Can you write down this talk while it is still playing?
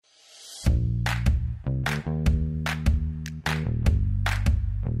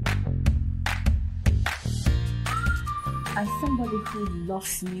as somebody who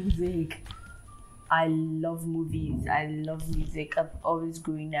loves music, I love movies, I love music. I've always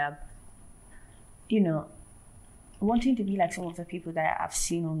grown up, wanting to be like some of the people that I've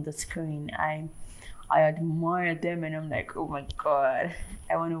seen on the screen. I admire them and I'm like, oh my God,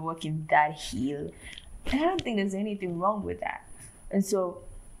 I want to walk in that heel. And I don't think there's anything wrong with that. And so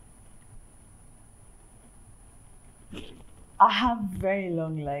I have very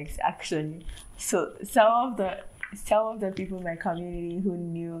long legs actually. So some of the people in my community who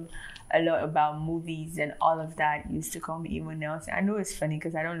knew a lot about movies and all of that used to call me Yvonne Nelson. I know it's funny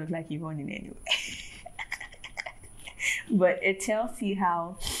because I don't look like Yvonne in any way. But it tells you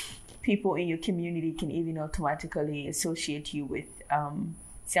how people in your community can even automatically associate you with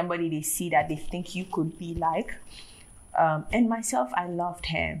somebody they see that they think you could be like. And myself, I loved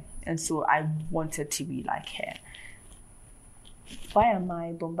her. And so I wanted to be like her. Why am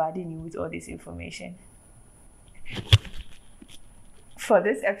I bombarding you with all this information? For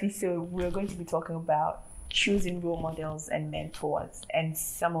this episode, we're going to be talking about choosing role models and mentors and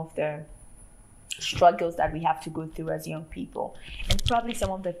some of the struggles that we have to go through as young people, and probably some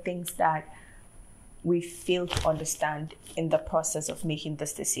of the things that we fail to understand in the process of making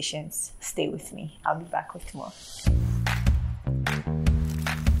these decisions. Stay with me. I'll be back with more.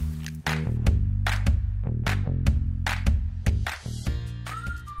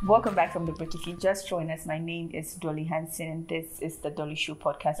 Welcome back from the break. If you just joined us, my name is Dolly Hansen and this is the Dolly Show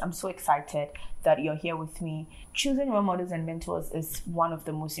podcast. I'm so excited that you're here with me. Choosing role models and mentors is one of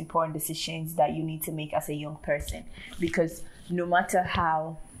the most important decisions that you need to make as a young person, because no matter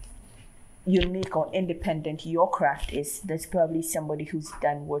how unique or independent your craft is, there's probably somebody who's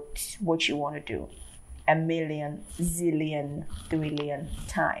done what you want to do a million, zillion, trillion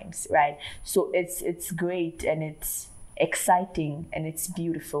times, right? So it's great and it's exciting and it's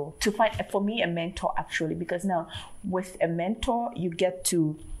beautiful to find, for me, a mentor actually, because now with a mentor you get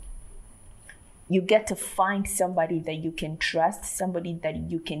to find somebody that you can trust, somebody that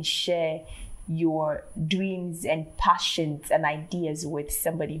you can share your dreams and passions and ideas with,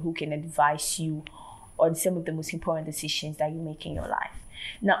 somebody who can advise you on some of the most important decisions that you make in your life.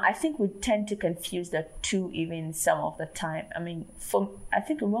 Now, I think we tend to confuse the two even some of the time. I mean, I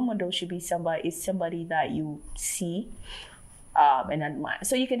think a role model should be somebody that you see and admire.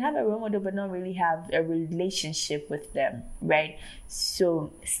 So you can have a role model but not really have a relationship with them, right?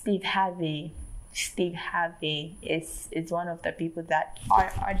 So Steve Harvey is one of the people that I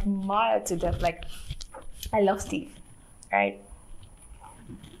admire to death. Like, I love Steve, right?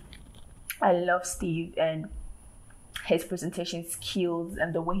 I love Steve and his presentation skills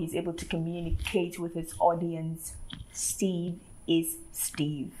and the way he's able to communicate with his audience. Steve is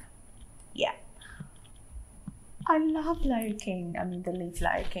Steve. Yeah. I love Larry King. I mean, the late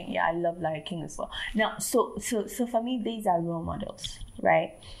Larry King. Yeah, I love Larry King as well. Now, so for me, these are role models,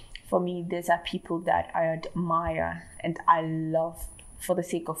 right? For me, these are people that I admire and I love for the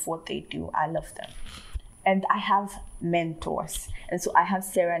sake of what they do. I love them. And I have mentors. And so I have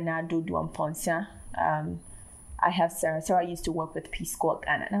Sarah Nadu Duamponsa. I have Sarah. Sarah used to work with Peace Corps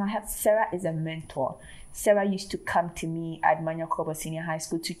Ghana. Now I have Sarah is a mentor. Sarah used to come to me at Manya Krobo Senior High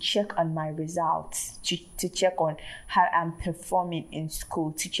School to check on my results, to check on how I'm performing in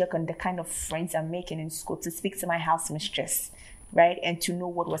school, to check on the kind of friends I'm making in school, to speak to my house mistress, right? And to know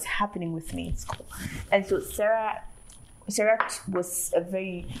what was happening with me in school. And so Sarah was a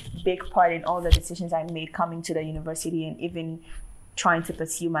very big part in all the decisions I made coming to the university and even trying to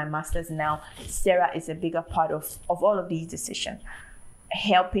pursue my master's now. Sarah is a bigger part of all of these decisions,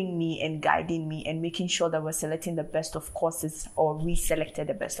 helping me and guiding me and making sure that we're selecting the best of courses or reselected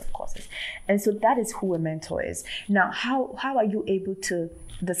the best of courses. And so that is who a mentor is. Now, how are you able to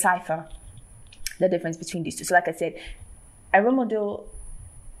decipher the difference between these two? So like I said, a role model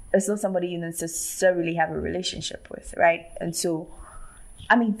is not somebody you necessarily have a relationship with, right? And so,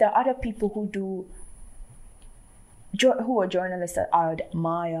 I mean, there are other people who are journalists that I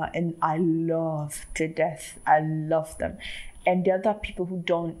admire and I love to death. I love them. And there are other people who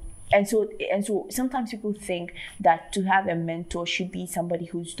don't. And so sometimes people think that to have a mentor should be somebody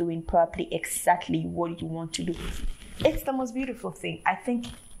who's doing probably exactly what you want to do. It's the most beautiful thing. I think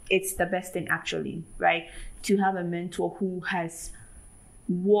it's the best thing actually, right? To have a mentor who has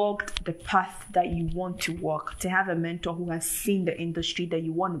walked the path that you want to walk, to have a mentor who has seen the industry that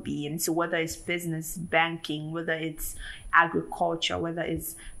you want to be in. So whether it's business, banking, whether it's agriculture, whether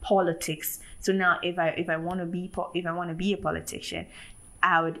it's politics. So now if I want to be a politician,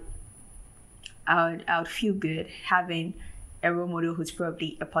 I would feel good having a role model who's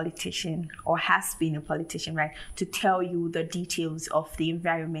probably a politician or has been a politician, right, to tell you the details of the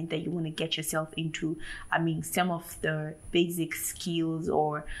environment that you want to get yourself into. I mean, some of the basic skills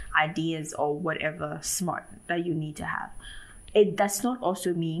or ideas or whatever smart that you need to have. It does not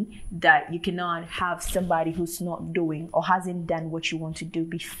also mean that you cannot have somebody who's not doing or hasn't done what you want to do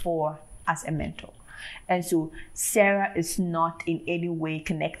before as a mentor. And so Sarah is not in any way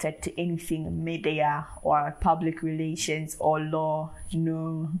connected to anything media or public relations or law.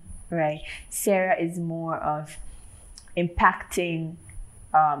 No, right? Sarah is more of impacting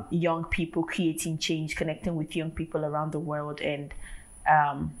young people, creating change, connecting with young people around the world, and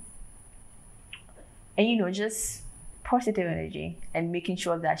just positive energy, and making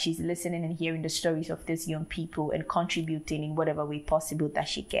sure that she's listening and hearing the stories of these young people and contributing in whatever way possible that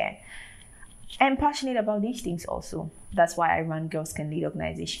she can. I'm passionate about these things also. That's why I run Girls Can Lead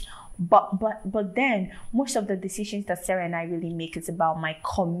organization. But then most of the decisions that Sarah and I really make is about my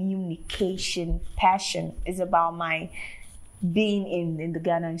communication passion. It's about my being in the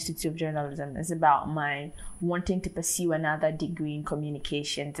Ghana Institute of Journalism. It's about my wanting to pursue another degree in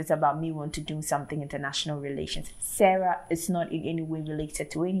communications. It's about me wanting to do something international relations. Sarah is not in any way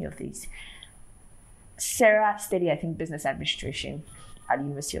related to any of these. Sarah studied, I think, business administration at the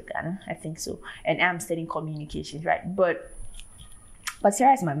University of Ghana. I think so. And I'm studying communications, right? But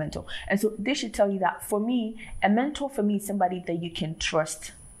Sarah is my mentor. And so this should tell you that for me, a mentor for me is somebody that you can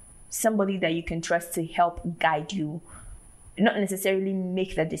trust. Somebody that you can trust to help guide you, not necessarily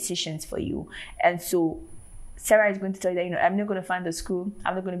make the decisions for you. And so Sarah is going to tell you that, I'm not going to find the school.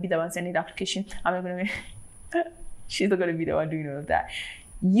 I'm not going to be the one sending the application. She's not going to be the one doing all of that.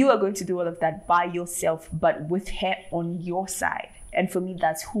 You are going to do all of that by yourself, but with her on your side. And for me,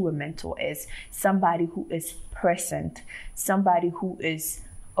 that's who a mentor is. Somebody who is present, somebody who is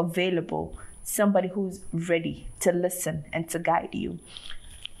available, somebody who's ready to listen and to guide you.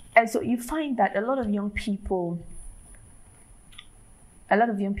 And so you find that a lot of young people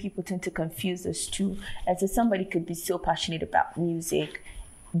tend to confuse those two. And so somebody could be so passionate about music,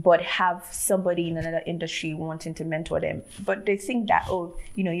 but have somebody in another industry wanting to mentor them. But they think that,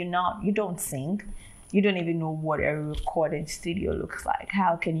 you don't sing. You don't even know what a recording studio looks like.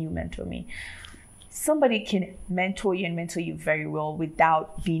 How can you mentor me? Somebody can mentor you and mentor you very well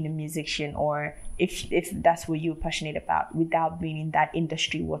without being a musician, or if that's what you're passionate about, without being in that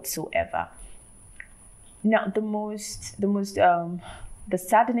industry whatsoever. Now, the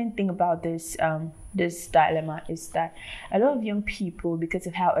saddening thing about this dilemma is that a lot of young people, because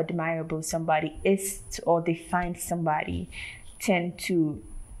of how admirable somebody is, or they find somebody, tend to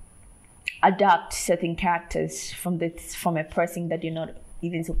adopt certain characters from a person that you're not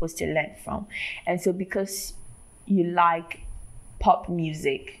even supposed to learn from. And so because you like pop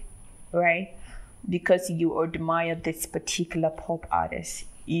music, right? Because you admire this particular pop artist,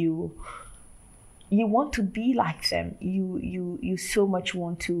 you want to be like them. You so much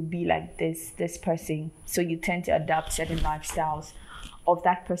want to be like this person. So you tend to adopt certain lifestyles of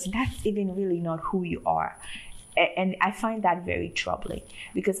that person. That's even really not who you are. And I find that very troubling,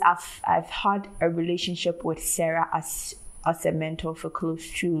 because I've had a relationship with Sarah as a mentor for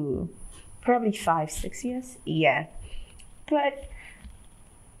close to probably 5-6 years. Yeah. But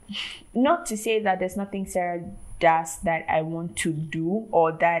not to say that there's nothing Sarah does that I want to do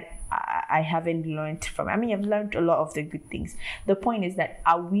or that I haven't learned from. I mean, I've learned a lot of the good things. The point is that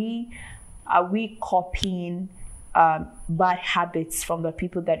are we copying bad habits from the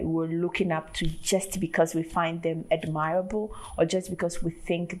people that we're looking up to just because we find them admirable, or just because we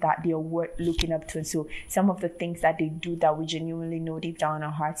think that they're worth looking up to? And so some of the things that they do that we genuinely know deep down in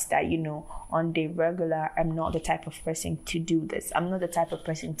our hearts that, on the regular, I'm not the type of person to do this. I'm not the type of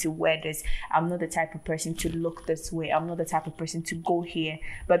person to wear this. I'm not the type of person to look this way. I'm not the type of person to go here.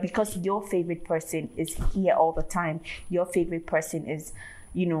 But because your favorite person is here all the time, your favorite person is,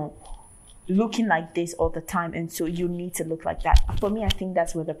 looking like this all the time, and so you need to look like that. For me, I think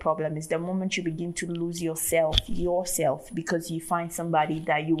that's where the problem is. The moment you begin to lose yourself because you find somebody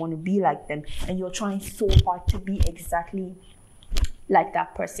that you want to be like them, and you're trying so hard to be exactly like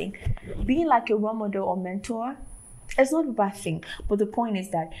that person. Being like a role model or mentor, it's not a bad thing, but the point is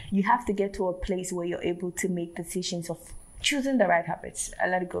that you have to get to a place where you're able to make decisions of choosing the right habits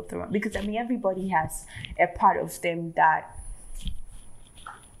and let it go through. Because everybody has a part of them that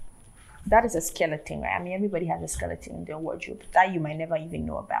is a skeleton, right? Everybody has a skeleton in their wardrobe that you might never even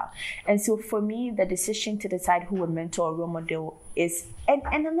know about. And so for me, the decision to decide who a mentor or role model is, and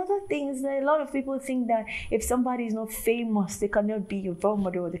another thing is that a lot of people think that if somebody is not famous, they cannot be your role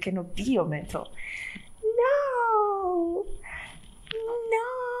model, or they cannot be your mentor. No.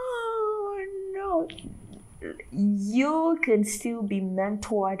 you can still be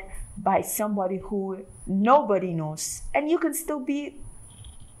mentored by somebody who nobody knows, and you can still be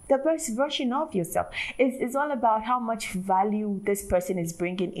the best version of yourself. It's all about how much value this person is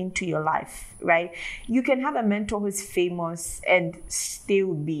bringing into your life, right? You can have a mentor who's famous and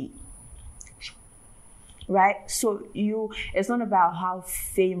still be, right? So it's not about how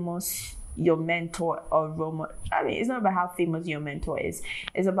famous your mentor or role model. I mean, it's not about how famous your mentor is.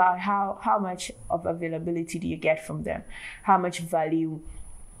 It's about how much of availability do you get from them? How much value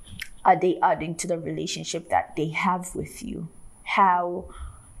are they adding to the relationship that they have with you? How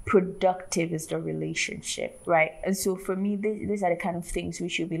productive is the relationship, right? And so for me, these are the kind of things we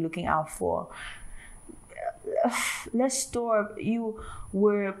should be looking out for. Let's store you.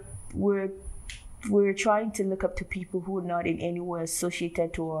 We're trying to look up to people who are not in any way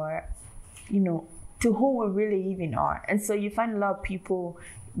associated to our, to who we really even are. And so you find a lot of people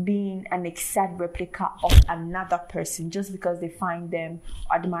being an exact replica of another person just because they find them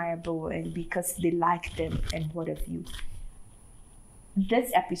admirable and because they like them and what have you.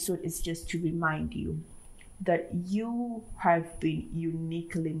 This episode is just to remind you that you have been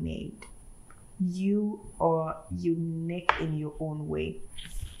uniquely made. You are unique in your own way.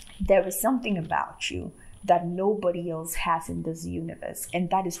 There is something about you that nobody else has in this universe, and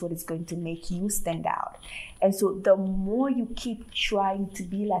that is what is going to make you stand out. And so the more you keep trying to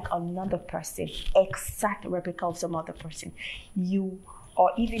be like another person, exact replica of some other person, you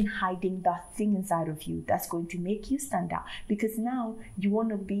or even hiding that thing inside of you that's going to make you stand out. Because now you want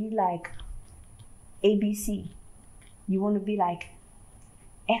to be like ABC. You want to be like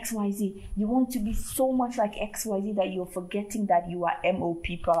XYZ. You want to be so much like XYZ that you're forgetting that you are MOP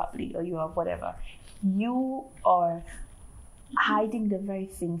probably, or you are whatever. You are hiding the very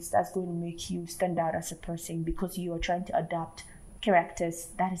things that's going to make you stand out as a person because you are trying to adapt characters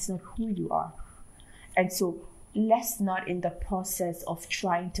that is not who you are. And so let's not, in the process of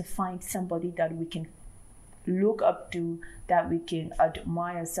trying to find somebody that we can look up to, that we can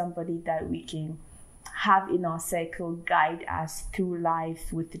admire, somebody that we can have in our circle, guide us through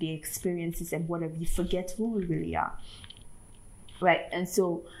life with the experiences and whatever, you forget who we really are, right? And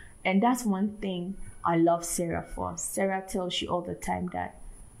that's one thing I love Sarah for. Sarah tells you all the time that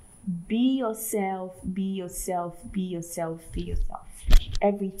be yourself, be yourself, be yourself, be yourself.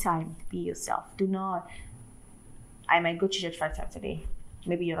 Every time, be yourself. Do not, I might go to church 5 times a day.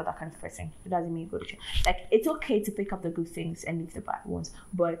 Maybe you're not that kind of person. It doesn't mean you go to church. Like, it's okay to pick up the good things and leave the bad ones.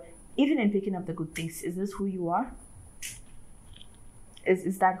 But even in picking up the good things, is this who you are?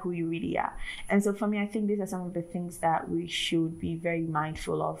 Is that who you really are? And so for me, I think these are some of the things that we should be very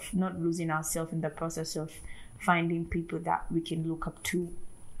mindful of, not losing ourselves in the process of finding people that we can look up to,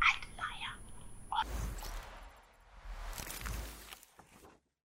 admire.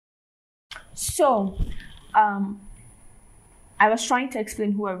 So, I was trying to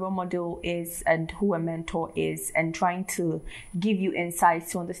explain who a role model is and who a mentor is, and trying to give you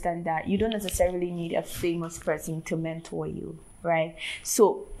insights to understand that you don't necessarily need a famous person to mentor you, right?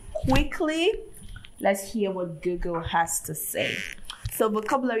 So quickly, let's hear what Google has to say. So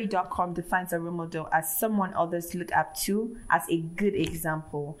vocabulary.com defines a role model as someone others look up to as a good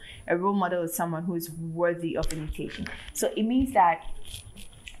example. A role model is someone who is worthy of imitation. So it means that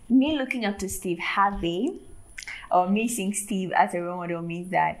me looking up to Steve Harvey, or me seeing Steve as a role model,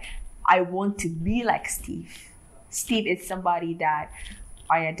 means that I want to be like Steve. Steve is somebody that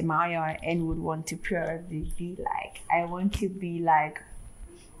I admire and would want to probably be like. I want to be like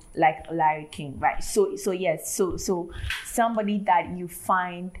Larry King, right? So yes, so somebody that you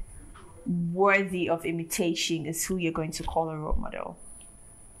find worthy of imitation is who you're going to call a role model.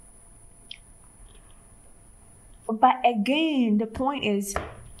 But again, the point is,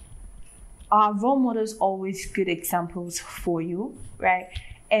 are role models always good examples for you, right?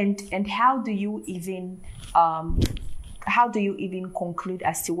 And how do you even conclude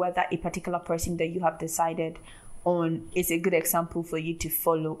as to whether a particular person that you have decided on is a good example for you to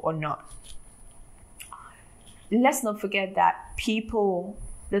follow or not? Let's not forget that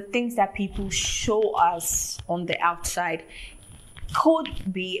the things that people show us on the outside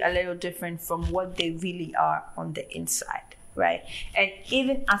could be a little different from what they really are on the inside, right? And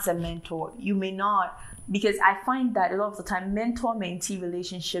even as a mentor, you may not, because I find that a lot of the time mentor-mentee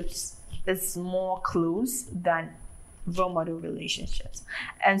relationships is more close than role model relationships.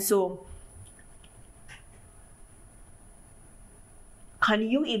 And so can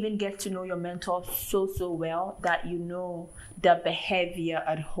you even get to know your mentor so well that you know their behavior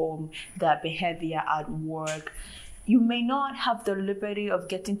at home, their behavior at work? You may not have the liberty of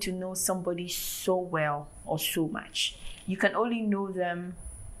getting to know somebody so well or so much. You can only know them,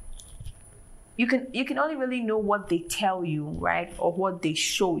 you can only really know what they tell you, right? Or what they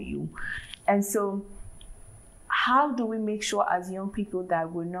show you. And so how do we make sure as young people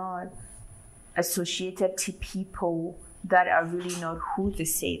that we're not associated to people that are really not who they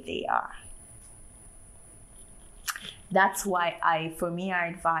say they are? That's why I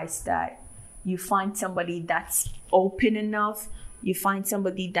advise that you find somebody that's open enough. You find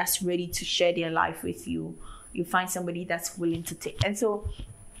somebody that's ready to share their life with you. You find somebody that's willing to take. And so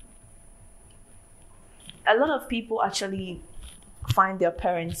a lot of people actually find their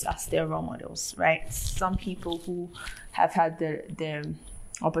parents as their role models, right? Some people who have had the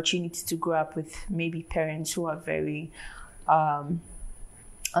opportunity to grow up with maybe parents who are very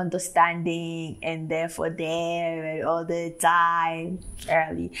understanding and therefore there all the time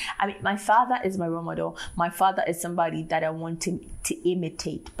early. I mean, my father is my role model. My father is somebody that I want to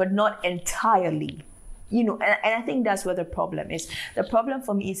imitate, but not entirely. You know, and I think that's where the problem is. The problem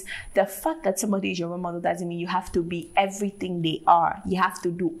for me is the fact that somebody is your role model doesn't mean you have to be everything they are. You have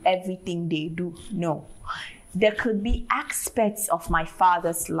to do everything they do. No. There could be aspects of my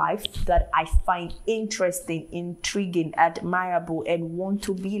father's life that I find interesting, intriguing, admirable, and want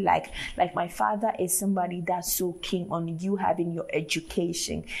to be like. Like my father is somebody that's so keen on you having your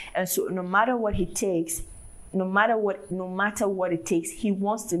education. And so no matter what it takes, no matter what it takes, he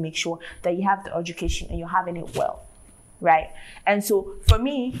wants to make sure that you have the education and you're having it well, right? And so for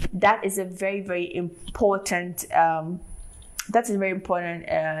me, that is a very, very important,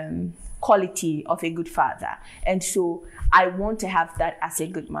 quality of a good father. And so I want to have that as a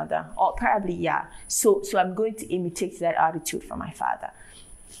good mother, or probably, yeah. So I'm going to imitate that attitude from my father.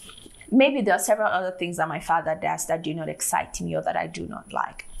 Maybe there are several other things that my father does that do not excite me or that I do not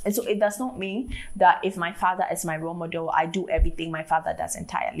like. And so it does not mean that if my father is my role model, I do everything my father does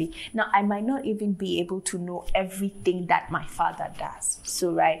entirely. Now, I might not even be able to know everything that my father does.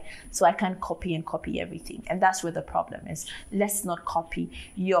 So, right? So I can't copy everything. And that's where the problem is. Let's not copy.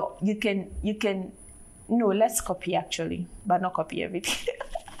 Let's copy actually, but not copy everything.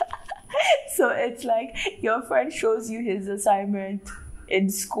 So it's like your friend shows you his assignment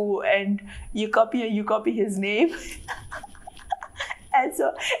in school and you copy his name. And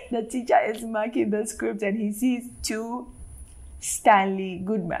so the teacher is marking the script and he sees two Stanley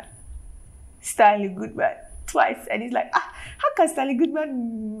Goodman twice, and he's like, how can Stanley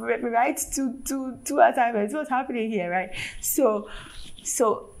Goodman write two assignments? What's happening here, right? So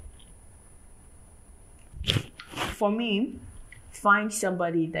for me, find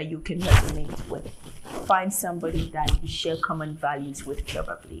somebody that you can resonate with. Find somebody that you share common values with,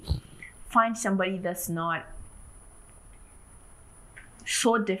 probably. Find somebody that's not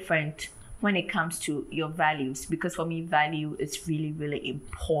so different when it comes to your values, because for me, value is really, really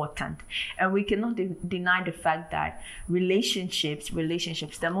important. And we cannot deny the fact that relationships,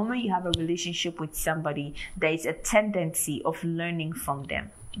 the moment you have a relationship with somebody, there is a tendency of learning from them.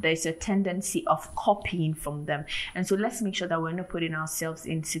 There's a tendency of copying from them. And so let's make sure that we're not putting ourselves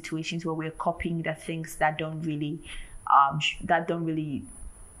in situations where we're copying the things that don't really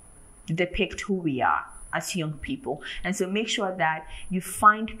depict who we are as young people. And so make sure that you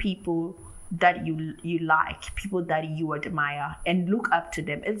find people that you like, people that you admire, and look up to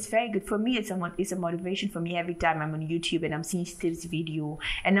them. It's very good. For me, it's a motivation for me every time I'm on YouTube and I'm seeing Steve's video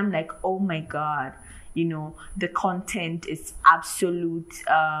and I'm like, oh my God, the content is absolute.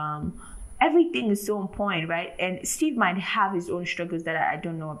 Everything is so on point, right? And Steve might have his own struggles that I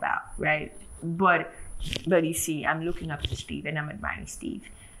don't know about, right? But you see, I'm looking up to Steve and I'm admiring Steve.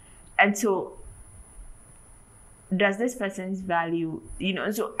 And so does this person's value,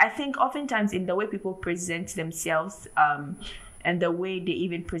 so I think oftentimes in the way people present themselves and the way they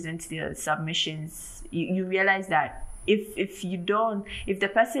even present their submissions, you realize that if the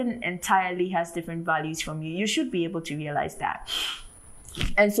person entirely has different values from you, you should be able to realize that.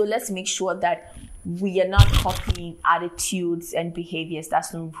 And so let's make sure that we are not copying attitudes and behaviors.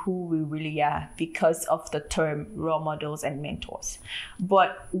 That's not who we really are because of the term role models and mentors.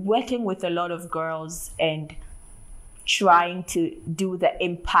 But working with a lot of girls and trying to do the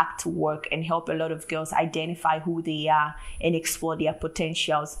impact work and help a lot of girls identify who they are and explore their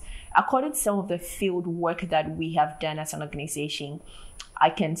potentials. According to some of the field work that we have done as an organization, I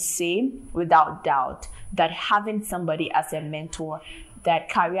can say without doubt that having somebody as a mentor, that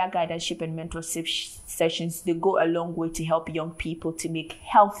career guidance and mentorship sessions, they go a long way to help young people to make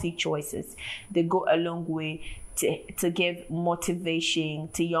healthy choices. They go a long way to give motivation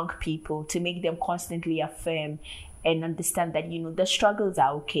to young people, to make them constantly affirm and understand that, the struggles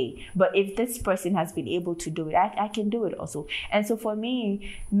are okay. But if this person has been able to do it, I can do it also. And so for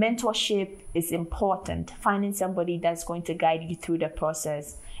me, mentorship is important. Finding somebody that's going to guide you through the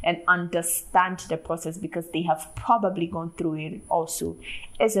process and understand the process because they have probably gone through it also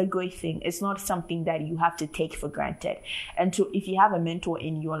is a great thing. It's not something that you have to take for granted. And so if you have a mentor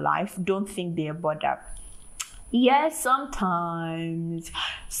in your life, don't think they're bothered. Yes, sometimes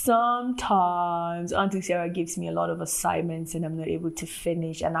Auntie Sarah gives me a lot of assignments and I'm not able to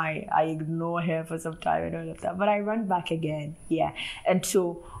finish, and I ignore her for some time and all of that. But I run back again. Yeah. And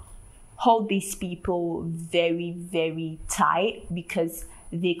so hold these people very, very tight because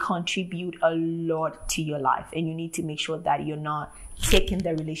they contribute a lot to your life, and you need to make sure that you're not taking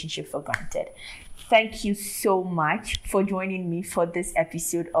the relationship for granted. Thank you so much for joining me for this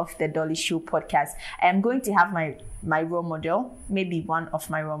episode of the Dolly Show podcast. I am going to have my role model, maybe one of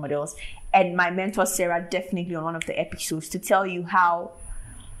my role models, and my mentor Sarah definitely on one of the episodes to tell you how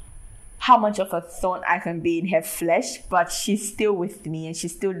much of a thorn I can be in her flesh, but she's still with me and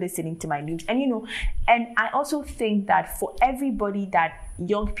she's still listening to my news. And and I also think that for everybody that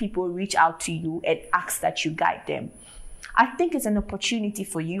young people reach out to you and ask that you guide them, I think it's an opportunity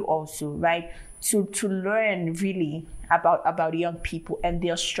for you also, right? To learn really about young people and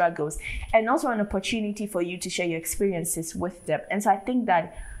their struggles, and also an opportunity for you to share your experiences with them. And so I think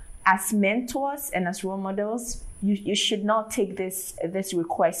that as mentors and as role models, you should not take this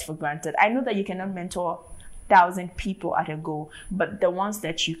request for granted. I know that you cannot mentor 1,000 people at a go, but the ones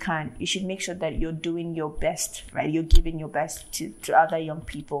that you can, you should make sure that you're doing your best, right? You're giving your best to other young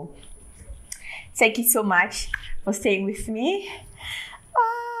people. Thank you so much for staying with me.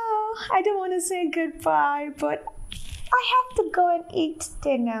 I don't want to say goodbye, but I have to go and eat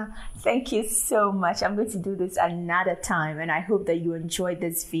dinner. Thank you so much. I'm going to do this another time, and I hope that you enjoyed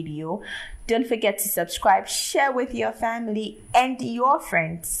this video. Don't forget to subscribe, share with your family and your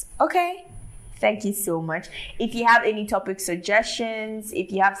friends. Okay? Thank you so much. If you have any topic suggestions,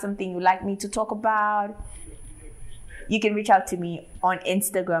 if you have something you'd like me to talk about, you can reach out to me on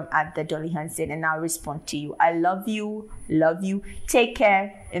Instagram at the Dolly Hansen, and I'll respond to you. I love you. Take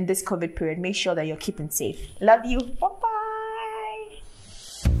care in this COVID period. Make sure that you're keeping safe. Love you. Bye-bye.